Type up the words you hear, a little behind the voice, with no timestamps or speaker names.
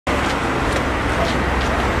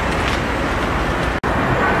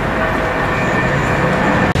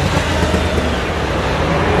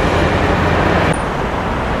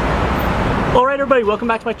everybody, welcome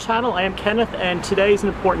back to my channel. I am Kenneth, and today is an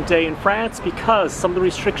important day in France because some of the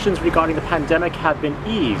restrictions regarding the pandemic have been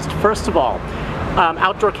eased. First of all,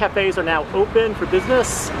 outdoor cafes are now open for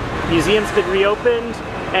business, museums have been reopened,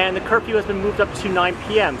 and the curfew has been moved up to 9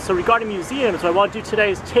 p.m. So regarding museums, what I want to do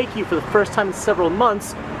today is take you for the first time in several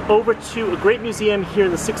months over to a great museum here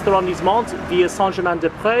in the 6th arrondissement via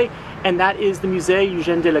Saint-Germain-des-Prés, and that is the Musée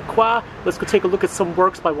Eugène Delacroix. Let's go take a look at some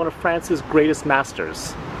works by one of France's greatest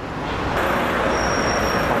masters.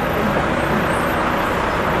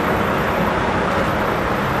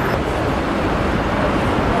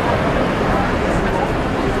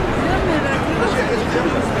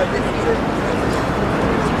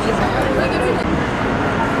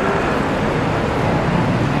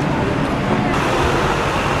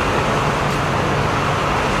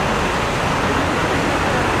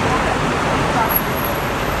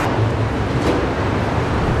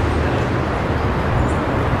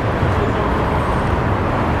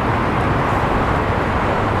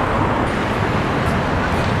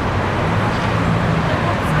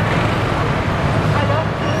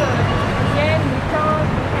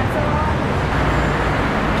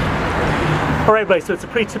 Alright everybody, so it's a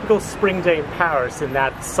pretty typical spring day in Paris in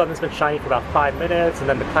that the sun has been shining for about 5 minutes and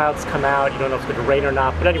then the clouds come out, you don't know if it's going to rain or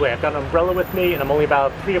not, but anyway, I've got an umbrella with me and I'm only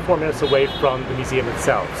about 3 or 4 minutes away from the museum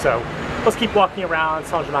itself, so let's keep walking around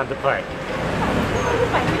Saint-Germain-des-Prés.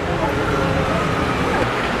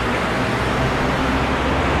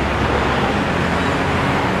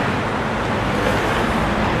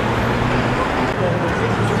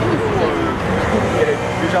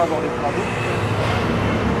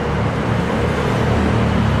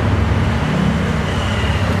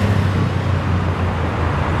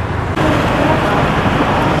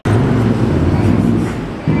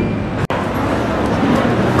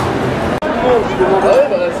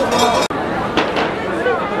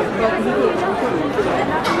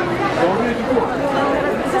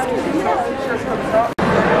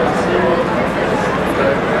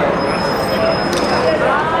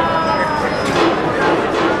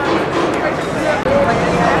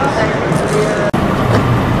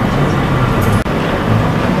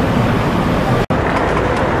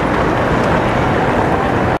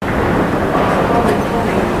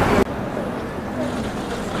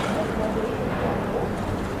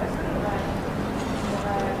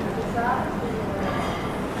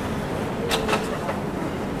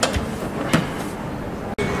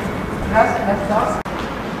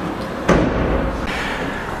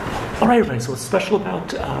 Alright everybody, so what's special about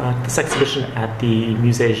this exhibition at the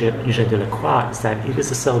Musée Eugène Delacroix is that it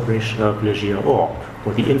is a celebration of le Giaour,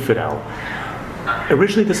 or the infidel.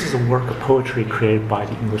 Originally this is a work of poetry created by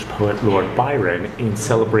the English poet Lord Byron in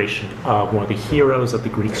celebration of one of the heroes of the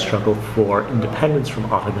Greek struggle for independence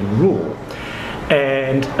from Ottoman rule.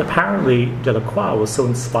 And apparently Delacroix was so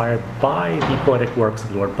inspired by the poetic works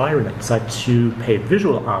of Lord Byron that he decided to pay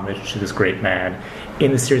visual homage to this great man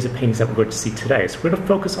in the series of paintings that we're going to see today. So we're going to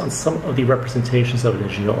focus on some of the representations of Le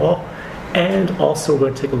Giaour, and also we're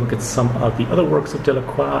going to take a look at some of the other works of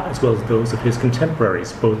Delacroix as well as those of his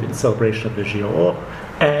contemporaries, both in celebration of Le Giaour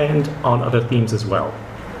and on other themes as well.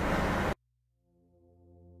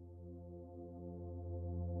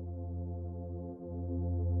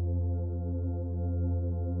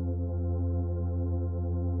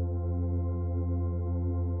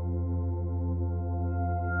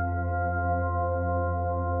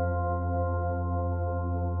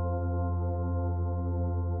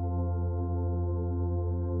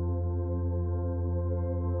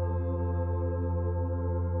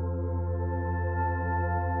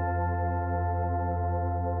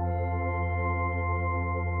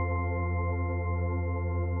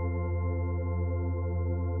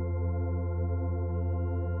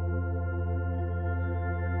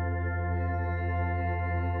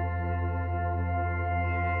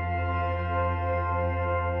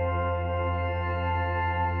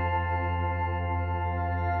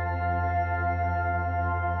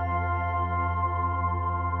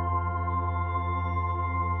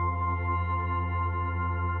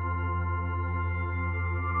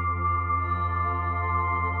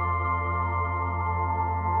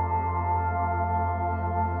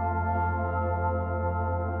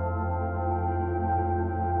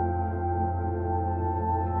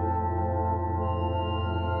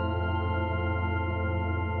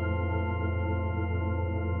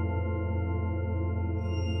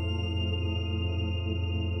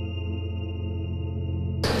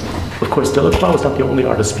 Of course, Delacroix was not the only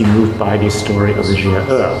artist to be moved by the story of the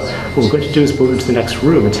Giaour. What we're going to do is move into the next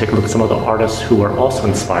room and take a look at some other artists who were also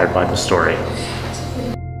inspired by the story.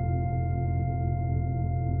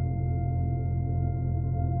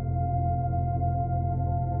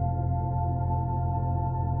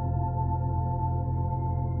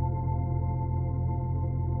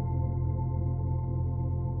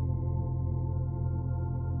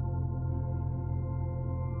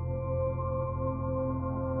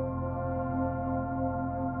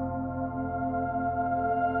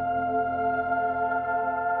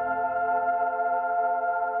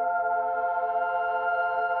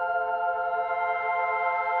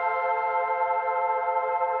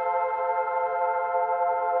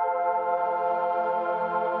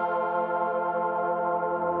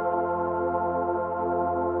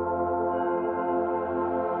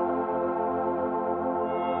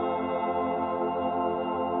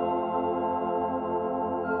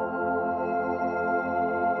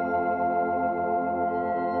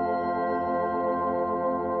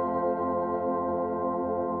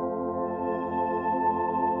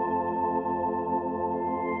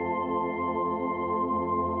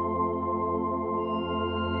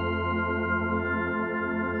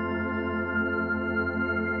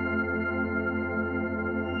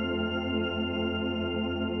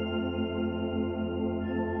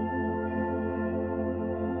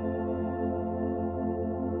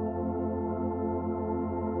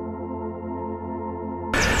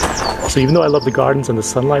 So even though I love the gardens and the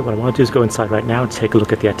sunlight, what I want to do is go inside right now and take a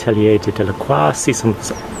look at the Atelier de Delacroix, see some of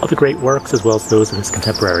his other great works as well as those of his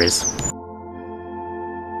contemporaries.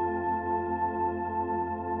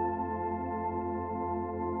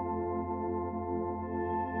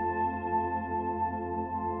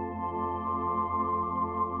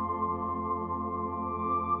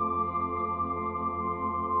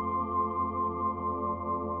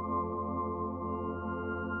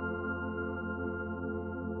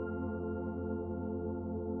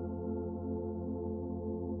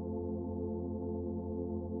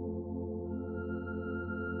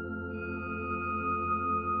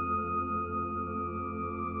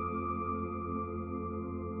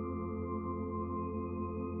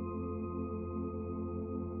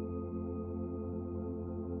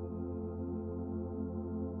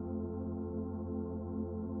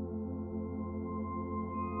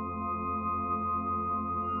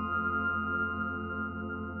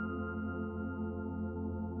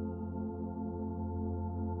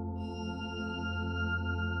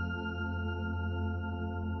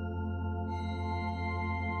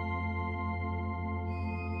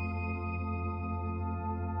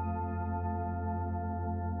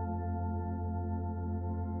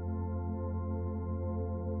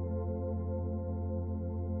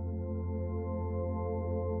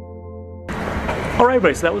 Alright,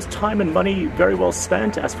 everybody, so that was time and money very well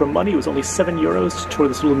spent. As for money, it was only €7 to tour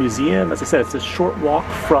this little museum. As I said, it's a short walk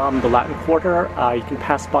from the Latin Quarter. You can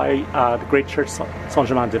pass by the great church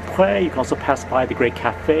Saint-Germain-des-Prés. You can also pass by the great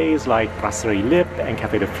cafes like Brasserie Lip and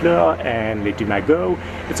Café de Fleurs and Les Dumagots.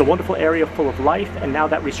 It's a wonderful area full of life, and now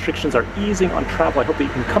that restrictions are easing on travel, I hope that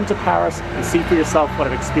you can come to Paris and see for yourself what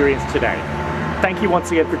I've experienced today. Thank you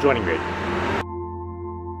once again for joining me.